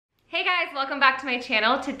Hey guys, welcome back to my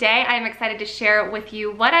channel. Today I am excited to share with you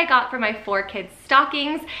what I got for my 4 kids'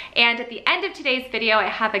 stockings, and at the end of today's video I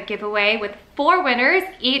have a giveaway with 4 winners,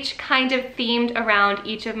 each kind of themed around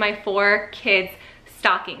each of my 4 kids'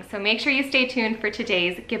 stockings. So make sure you stay tuned for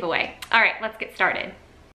today's giveaway. All right, let's get started.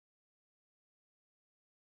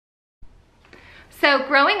 So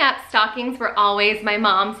growing up, stockings were always my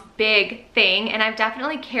mom's big thing, and I've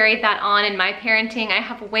definitely carried that on in my parenting. I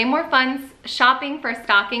have way more fun shopping for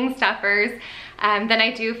stocking stuffers than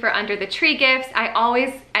I do for under the tree gifts. I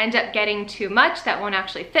always end up getting too much that won't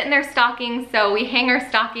actually fit in their stockings, so we hang our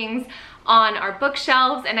stockings on our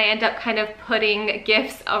bookshelves, and I end up kind of putting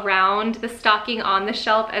gifts around the stocking on the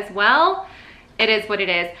shelf as well. It is what it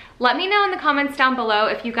is. Let me know in the comments down below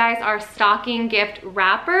if you guys are stocking gift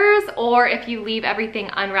wrappers or if you leave everything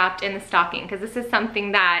unwrapped in the stocking, because this is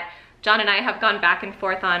something that John and I have gone back and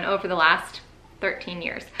forth on over the last 13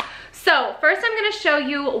 years. So first I'm gonna show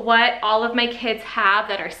you what all of my kids have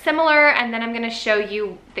that are similar, and then I'm gonna show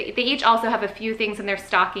you, they each also have a few things in their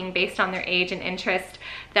stocking based on their age and interest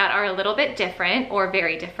that are a little bit different or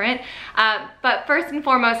very different. But first and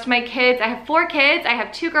foremost, my kids, I have 4 kids. I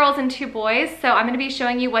have 2 girls and 2 boys. So I'm gonna be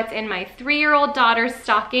showing you what's in my 3-year-old daughter's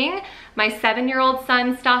stocking, my 7-year-old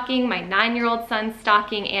son's stocking, my 9-year-old son's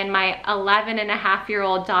stocking, and my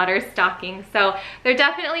 11-and-a-half-year-old daughter's stocking. So they're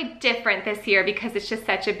definitely different this year because it's just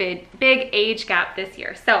such a big age gap this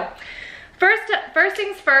year. So first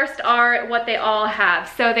things first are what they all have.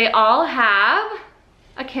 So they all have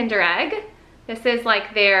a Kinder Egg. This is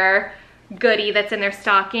like their goodie that's in their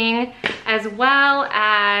stocking, as well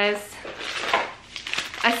as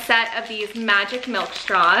a set of these magic milk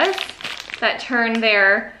straws that turn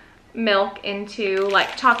their milk into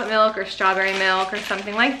like chocolate milk or strawberry milk or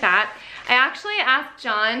something like that. I actually asked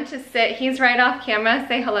John to sit, he's right off camera.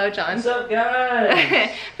 Say hello, John. What's up,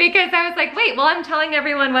 guys? Because I was like, wait, well, I'm telling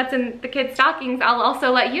everyone what's in the kids' stockings. I'll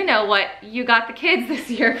also let you know what you got the kids this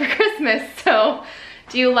year for Christmas. So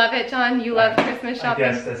do you love it, John? You love Christmas shopping?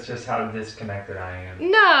 I guess that's just how disconnected I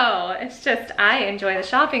am. No, it's just I enjoy the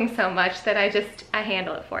shopping so much that I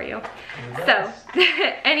handle it for you. So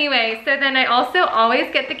anyway, so then I also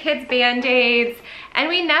always get the kids Band-Aids, and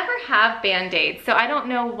we never have Band-Aids. So I don't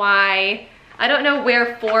know why, I don't know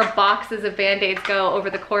where 4 boxes of Band-Aids go over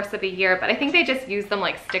the course of a year, but I think they just use them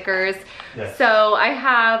like stickers. Yes. So I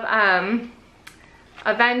have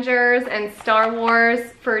Avengers and Star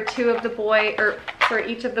Wars for for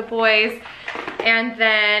each of the boys, and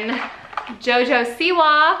then JoJo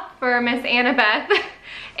Siwa for Miss Annabeth,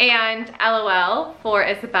 and LOL for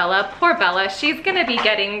Isabella. Poor Bella, she's gonna be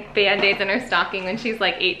getting Band-Aids in her stocking when she's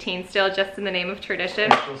like 18 still, just in the name of tradition.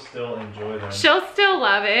 She'll still enjoy them. She'll still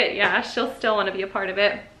love it, yeah, she'll still want to be a part of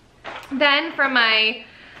it. Then for my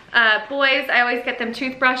boys, I always get them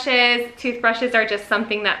toothbrushes. Toothbrushes are just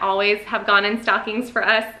something that always have gone in stockings for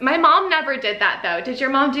us. My mom never did that though. Did your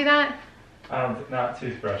mom do that? Not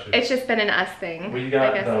toothbrushes. It's just been an us thing. We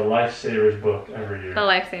got the Lifesavers book every year. The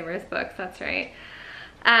Lifesavers books, that's right.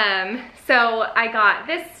 So I got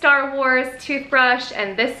this Star Wars toothbrush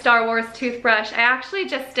and this Star Wars toothbrush. I actually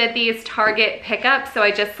just did these Target pickups, so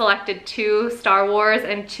I just selected 2 Star Wars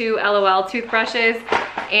and 2 LOL toothbrushes,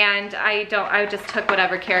 and I just took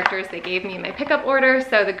whatever characters they gave me in my pickup order.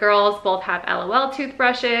 So the girls both have LOL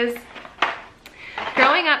toothbrushes.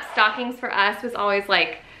 Growing up, stockings for us was always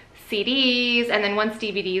like CDs, and then once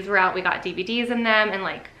DVDs were out, we got DVDs in them, and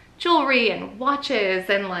like jewelry and watches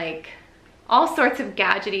and like all sorts of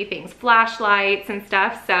gadgety things, flashlights and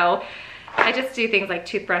stuff. So I just do things like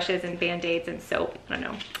toothbrushes and Band-Aids and soap. I don't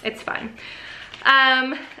know, it's fun.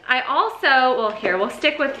 I also, well here, we'll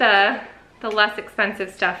stick with the less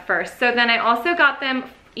expensive stuff first. So then I also got them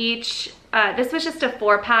each, this was just a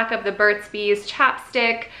 4-pack of the Burt's Bees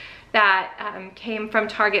chapstick that came from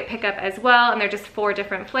Target pickup as well, and they're just 4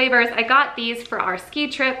 different flavors. I got these for our ski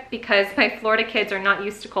trip because my Florida kids are not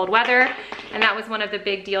used to cold weather, and that was one of the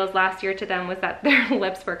big deals last year to them, was that their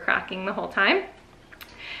lips were cracking the whole time.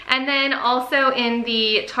 And then also in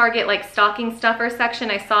the Target like stocking stuffer section,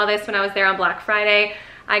 I saw this when I was there on Black Friday.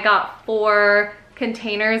 I got 4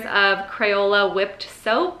 containers of Crayola whipped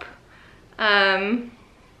soap.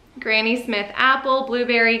 Granny Smith apple,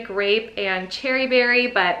 blueberry, grape, and cherry berry,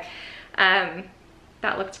 but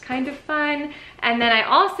that looked kind of fun. And then I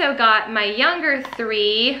also got my younger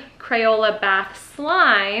 3 Crayola bath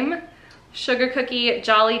slime, sugar cookie,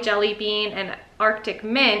 jolly jelly bean, and Arctic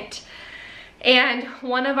mint. And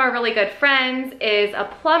one of our really good friends is a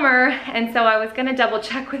plumber, and so I was gonna double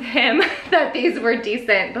check with him that these were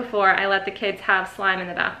decent before I let the kids have slime in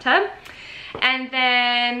the bathtub. And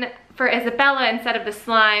then for Isabella, instead of the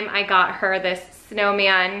slime, I got her this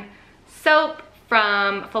snowman soap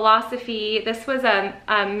from Philosophy. This was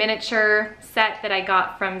a miniature set that I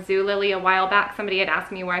got from Zulily a while back. Somebody had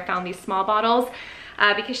asked me where I found these small bottles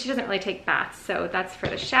because she doesn't really take baths, so that's for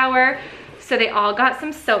the shower. So they all got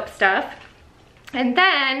some soap stuff. And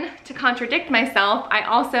then, to contradict myself, I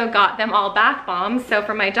also got them all bath bombs. So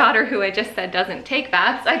for my daughter, who I just said doesn't take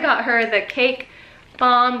baths, I got her the cake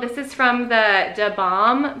bomb. This is from the Da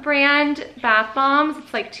Balm brand bath bombs.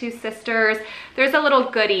 It's like two sisters. There's a little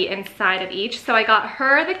goodie inside of each. So I got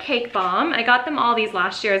her the cake bomb. I got them all these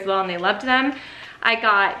last year as well, and they loved them. I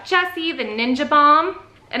got Jessie the Ninja Bomb.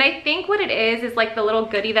 And I think what it is like the little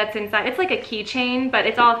goodie that's inside. It's like a keychain, but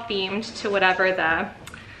it's all themed to whatever the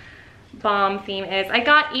bomb theme is. I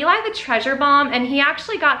got Eli the Treasure Bomb, and he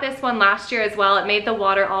actually got this one last year as well. It made the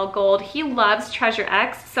water all gold. He loves Treasure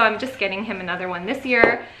X, so I'm just getting him another one this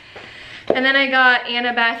year. And then I got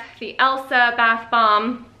Annabeth the Elsa bath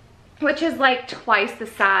bomb, which is like twice the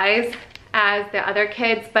size as the other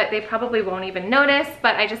kids, but they probably won't even notice,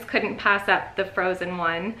 but I just couldn't pass up the Frozen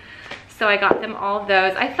one. So I got them all of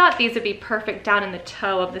those. I thought these would be perfect down in the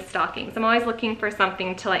toe of the stockings. I'm always looking for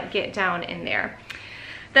something to like get down in there.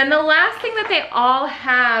 Then the last thing that they all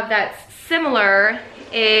have that's similar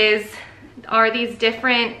are these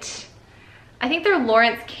different, I think they're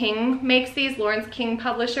Lawrence King makes these, Lawrence King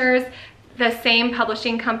Publishers, the same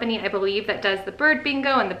publishing company, I believe, that does the bird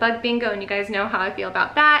bingo and the bug bingo, and you guys know how I feel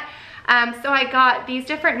about that. So I got these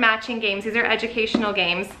different matching games. These are educational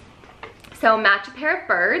games. So match a pair of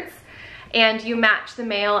birds, and you match the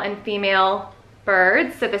male and female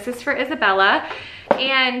birds. So this is for Isabella,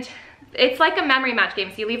 and it's like a memory match game.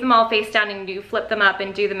 So you leave them all face down and you flip them up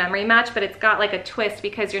and do the memory match, but it's got like a twist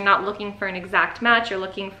because you're not looking for an exact match, you're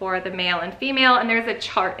looking for the male and female, and there's a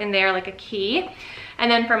chart in there, like a key.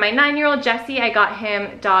 And then for my 9-year-old Jesse, I got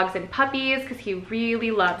him dogs and puppies because he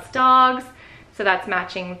really loves dogs. So that's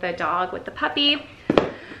matching the dog with the puppy.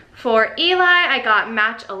 For Eli, I got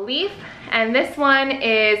match a leaf, and this one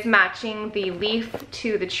is matching the leaf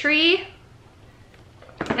to the tree.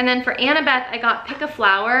 And then for Annabeth, I got pick a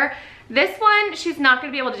flower. This one, she's not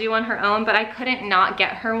gonna be able to do on her own, but I couldn't not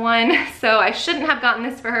get her one. So I shouldn't have gotten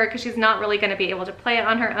this for her because she's not really gonna be able to play it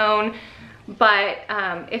on her own. But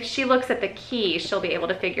if she looks at the key, she'll be able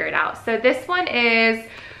to figure it out. So this one is,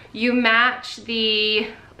 you match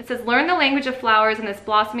it says learn the language of flowers in this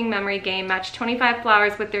blossoming memory game. Match 25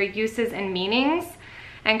 flowers with their uses and meanings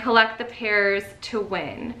and collect the pairs to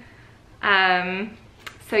win.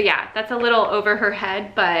 So yeah, that's a little over her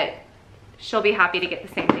head, but she'll be happy to get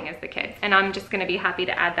the same thing as the kids. And I'm just gonna be happy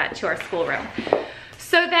to add that to our schoolroom.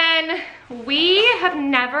 So then we have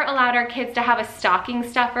never allowed our kids to have a stocking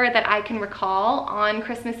stuffer that I can recall on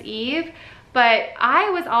Christmas Eve, but I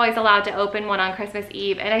was always allowed to open one on Christmas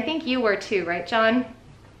Eve, and I think you were too, right, John?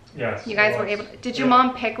 Yes. You guys were able to. Did your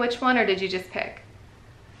mom pick which one, or did you just pick?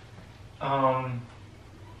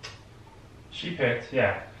 She picked,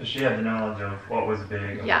 yeah, because she had the knowledge of what was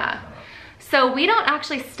big. Yeah. So we don't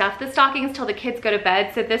actually stuff the stockings till the kids go to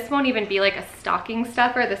bed, so this won't even be like a stocking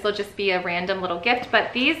stuffer. This will just be a random little gift,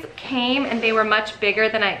 but these came and they were much bigger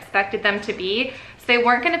than I expected them to be, so they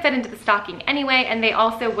weren't gonna fit into the stocking anyway, and they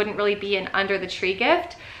also wouldn't really be an under the tree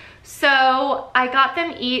gift. So I got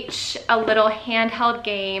them each a little handheld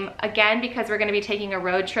game, again, because we're gonna be taking a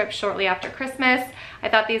road trip shortly after Christmas. I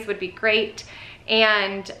thought these would be great,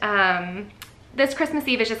 and this Christmas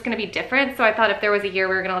Eve is just gonna be different, so I thought if there was a year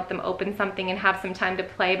we were gonna let them open something and have some time to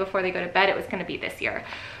play before they go to bed, it was gonna be this year.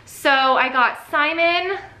 So I got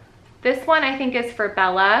Simon. This one I think is for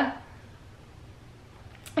Bella.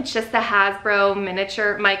 It's just the Hasbro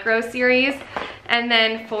miniature micro series. And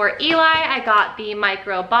then for Eli, I got the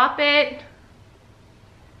Micro Bop It,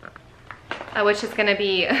 which is gonna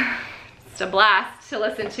be just a blast to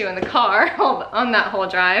listen to in the car on that whole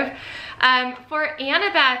drive. For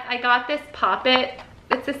Annabeth, I got this Pop It.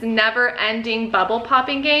 It's this never-ending bubble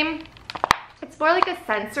popping game. It's more like a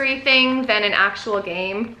sensory thing than an actual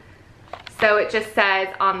game. So it just says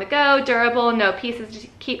on the go, durable, no pieces to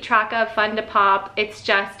keep track of, fun to pop. It's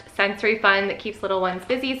just sensory fun that keeps little ones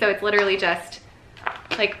busy. So it's literally just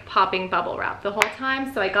like popping bubble wrap the whole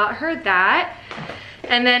time. So I got her that.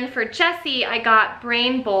 And then for Jessie, I got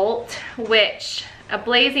Brain Bolt, which a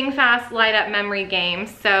blazing fast light up memory game.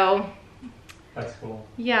 So that's cool.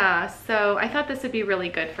 Yeah, so I thought this would be really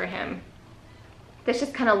good for him. This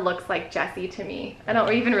just kind of looks like Jessie to me. I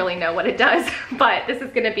don't even really know what it does, but this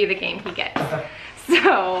is gonna be the game he gets.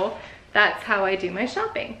 So that's how I do my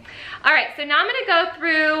shopping. All right, so now I'm gonna go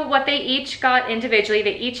through what they each got individually.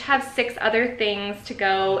 They each have 6 other things to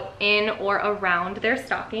go in or around their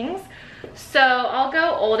stockings. So I'll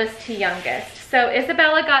go oldest to youngest. So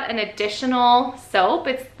Isabella got an additional soap.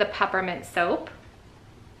 It's the peppermint soap.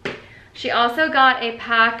 She also got a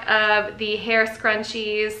pack of the hair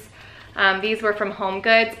scrunchies. These were from Home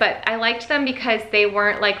Goods, but I liked them because they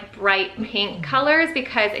weren't like bright pink colors,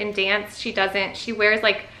 because in dance she wears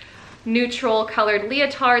like neutral colored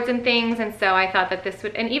leotards and things, and so I thought that this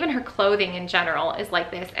would, and even her clothing in general is like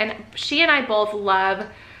this, and she and I both love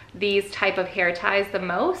these type of hair ties the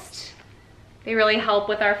most. They really help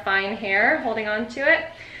with our fine hair, holding on to it.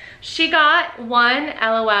 She got one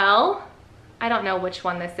LOL. I don't know which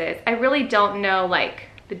one this is. I really don't know like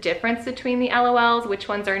the difference between the LOLs, which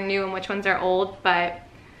ones are new and which ones are old, but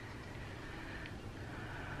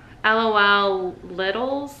LOL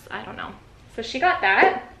Littles, I don't know. So she got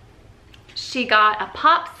that. She got a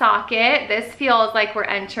pop socket. This feels like we're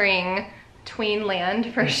entering tween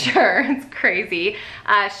land for sure. It's crazy.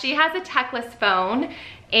 She has a techless phone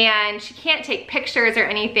and she can't take pictures or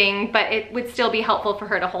anything, but it would still be helpful for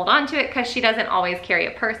her to hold on to it because she doesn't always carry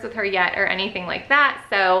a purse with her yet or anything like that.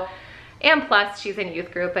 So, and plus she's in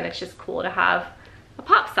youth group and it's just cool to have a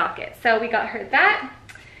pop socket. So we got her that.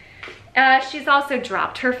 She's also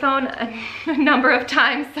dropped her phone a number of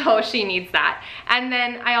times, so she needs that. And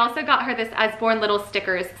then I also got her this As Born Little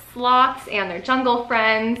Stickers sloths and their jungle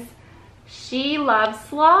friends. She loves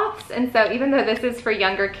sloths, and so even though this is for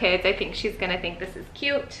younger kids, I think she's gonna think this is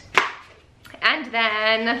cute. And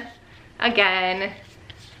then, again,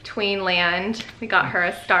 Tweenland, we got her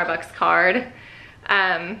a Starbucks card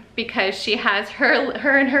because she has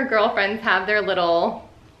her and her girlfriends have their little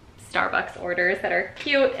Starbucks orders that are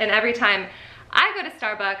cute, and every time I go to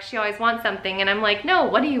Starbucks, she always wants something, and I'm like, no,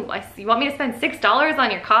 what do you want me to spend $6 on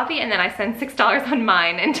your coffee? And then I spend $6 on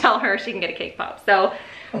mine and tell her she can get a cake pop. So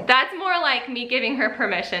that's more like me giving her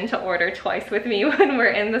permission to order twice with me when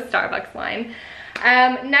we're in the Starbucks line.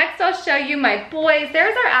 Next, I'll show you my boys.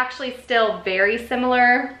 Theirs are actually still very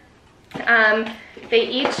similar. They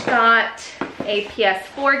each got a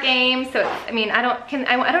PS4 game, so I mean, I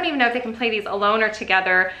don't even know if they can play these alone or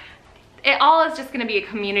together. It all is just gonna be a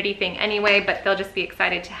community thing anyway, but they'll just be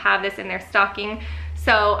excited to have this in their stocking.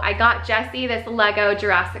 So I got Jessie this Lego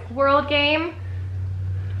Jurassic World game.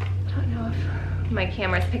 I don't know if my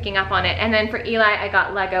camera's picking up on it. And then for Eli, I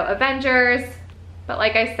got Lego Avengers. But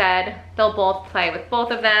like I said, they'll both play with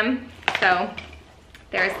both of them. So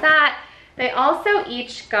there's that. They also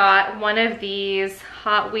each got one of these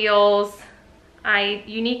Hot Wheels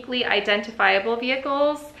uniquely identifiable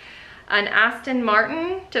vehicles. An Aston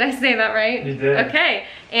Martin, did I say that right? You did. Okay,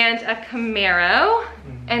 and a Camaro.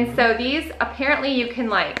 And so these, apparently you can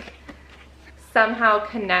like somehow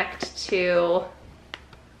connect to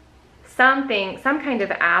something, some kind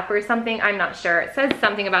of app or something, I'm not sure. It says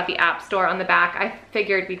something about the App Store on the back. I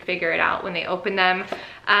figured we'd figure it out when they open them.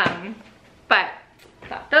 But I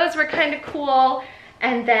thought those were kind of cool.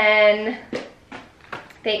 And then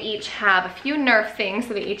they each have a few Nerf things.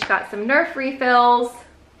 So they each got some Nerf refills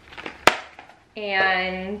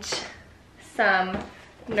and some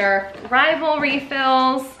Nerf rival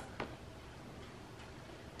refills,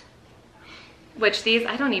 which these,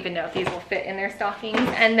 I don't even know if these will fit in their stockings.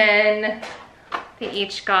 And then they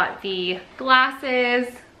each got the glasses,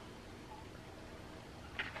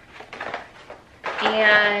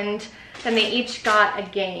 and then they each got a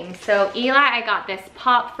game. So Eli, I got this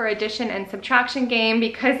Pop for addition and subtraction game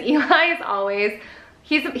because Eli is always,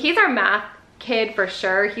 he's our math kid for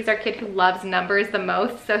sure. He's our kid who loves numbers the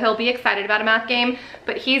most, so he'll be excited about a math game,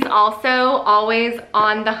 but he's also always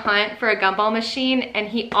on the hunt for a gumball machine, and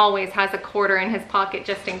he always has a quarter in his pocket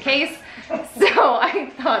just in case. So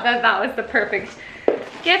I thought that that was the perfect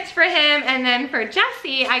gift for him. And then for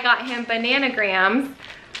Jesse, I got him Bananagrams,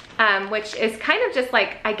 which is kind of just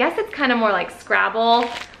like, I guess it's kind of more like Scrabble,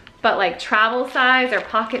 but like travel size or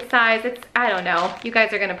pocket size. It's, I don't know, you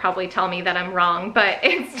guys are gonna probably tell me that I'm wrong, but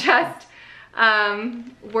it's just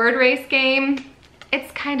word race game.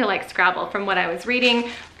 It's kind of like Scrabble from what I was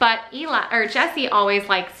reading, but Jesse always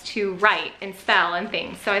likes to write and spell and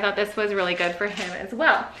things, so I thought this was really good for him as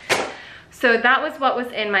well. So that was what was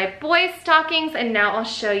in my boys' stockings, and now I'll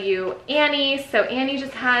show you Annie. So Annie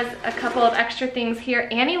just has a couple of extra things here.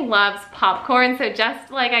 Annie loves popcorn, so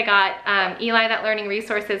just like I got Eli that Learning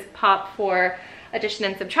Resources pop for addition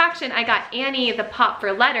and subtraction, I got Annie the pop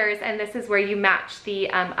for letters, and this is where you match the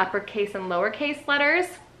uppercase and lowercase letters.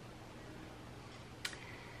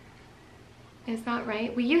 Is that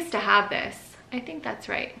right? We used to have this. I think that's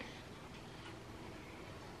right.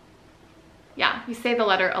 Yeah, you say the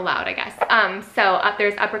letter aloud, I guess.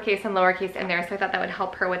 There's uppercase and lowercase in there, so I thought that would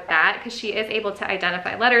help her with that because she is able to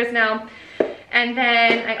identify letters now. And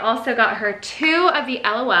then I also got her 2 of the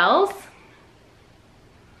LOLs,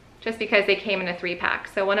 just because they came in a 3-pack.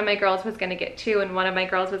 So one of my girls was gonna get 2 and one of my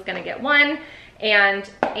girls was gonna get 1. And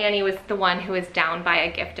Annie was the one who was down by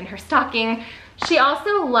a gift in her stocking. She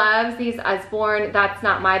also loves these Usborne That's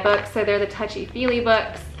Not My Book, so they're the touchy-feely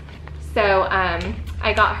books. So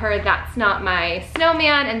I got her That's Not My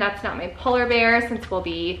Snowman and That's Not My Polar Bear, since we'll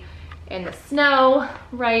be in the snow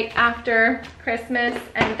right after Christmas.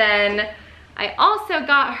 And then I also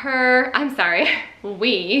got her,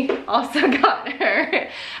 we also got her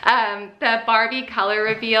the Barbie color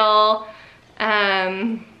reveal.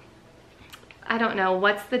 I don't know,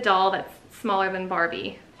 what's the doll that's smaller than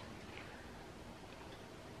Barbie?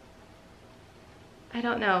 I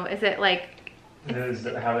don't know, is it like... Does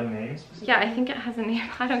it have a name specifically? Yeah, I think it has a name,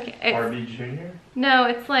 I don't care. Barbie Jr.? No,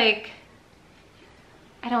 it's like...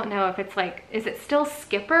 I don't know if it's like, is it still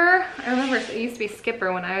Skipper? I remember it used to be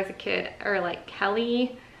Skipper when I was a kid, or like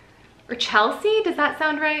Kelly, or Chelsea, does that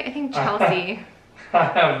sound right? I think Chelsea. I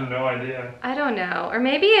have no idea. I don't know, or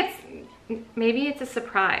maybe it's a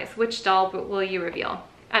surprise. Which doll will you reveal?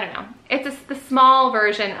 I don't know. It's the small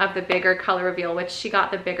version of the bigger color reveal, which she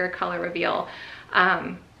got the bigger color reveal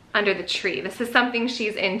under the tree. This is something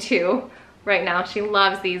she's into right now. She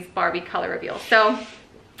loves these Barbie color reveals. So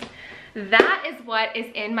that is what is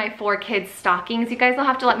in my 4 kids stockings. You guys will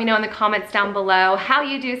have to let me know in the comments down below how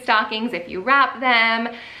you do stockings, if you wrap them.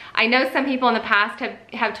 I know some people in the past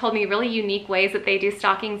have told me really unique ways that they do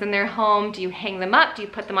stockings in their home. Do you hang them up? Do you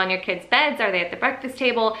put them on your kids' beds? Are they at the breakfast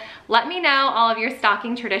table? Let me know all of your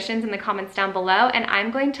stocking traditions in the comments down below, and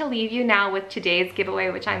I'm going to leave you now with today's giveaway,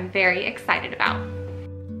 which I'm very excited about.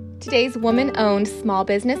 Today's woman-owned small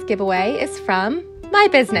business giveaway is from my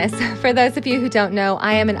business. For those of you who don't know,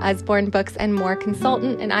 I am an Usborne Books and More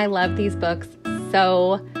consultant, and I love these books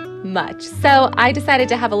so much. So I decided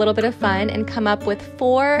to have a little bit of fun and come up with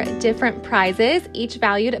 4 different prizes, each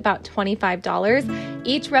valued about $25,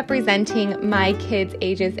 each representing my kids'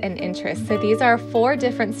 ages and interests. So these are 4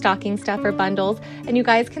 different stocking stuffer bundles, and you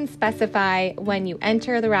guys can specify when you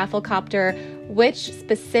enter the raffle copter which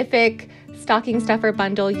specific stocking stuffer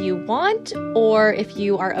bundle you want, or if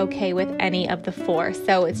you are okay with any of the 4.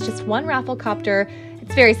 So it's just one raffle copter.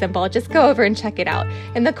 It's very simple. Just go over and check it out.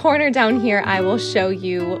 In the corner down here, I will show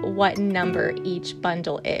you what number each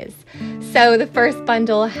bundle is. So the first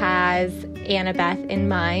bundle has Annabeth in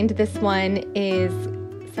mind. This one is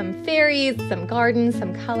some fairies, some gardens,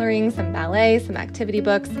 some coloring, some ballet, some activity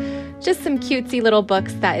books, just some cutesy little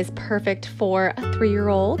books that is perfect for a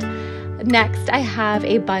 3-year-old. Next, I have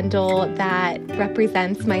a bundle that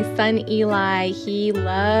represents my son Eli. He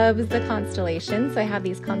loves the constellations, so I have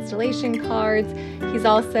these constellation cards. He's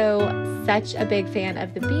also such a big fan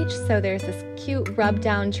of the beach, so there's this cute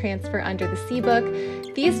rub-down transfer under the sea book.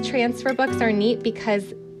 These transfer books are neat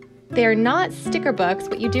because they're not sticker books.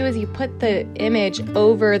 What you do is you put the image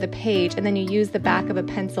over the page and then you use the back of a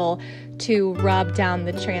pencil to rub down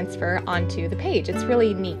the transfer onto the page. It's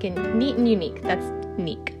really neat and unique. That's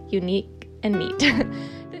neat. Unique and neat.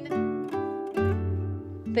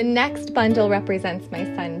 The next bundle represents my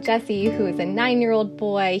son Jesse, who is a 9-year-old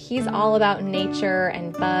boy. He's all about nature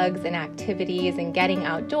and bugs and activities and getting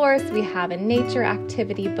outdoors. We have a nature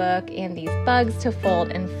activity book and these bugs to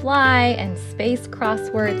fold and fly and space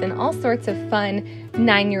crosswords and all sorts of fun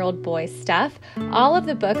 9-year-old boy stuff. All of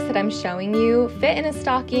the books that I'm showing you fit in a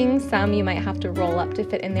stocking. Some you might have to roll up to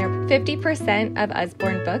fit in there. 50% of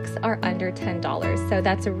Usborne books are under $10, so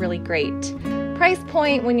that's a really great price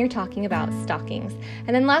point when you're talking about stockings.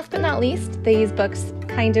 And then last but not least, these books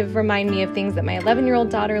kind of remind me of things that my 11-year-old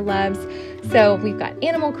daughter loves. So we've got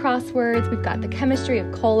animal crosswords, we've got the chemistry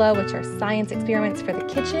of cola, which are science experiments for the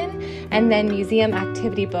kitchen, and then museum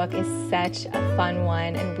activity book is such a fun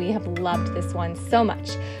one, and we have loved this one so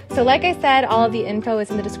much. So like I said, all of the info is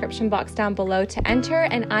in the description box down below to enter,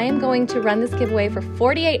 and I am going to run this giveaway for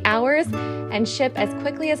 48 hours and ship as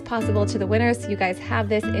quickly as possible to the winners so you guys have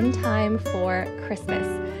this in time for Christmas.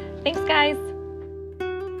 Thanks, guys.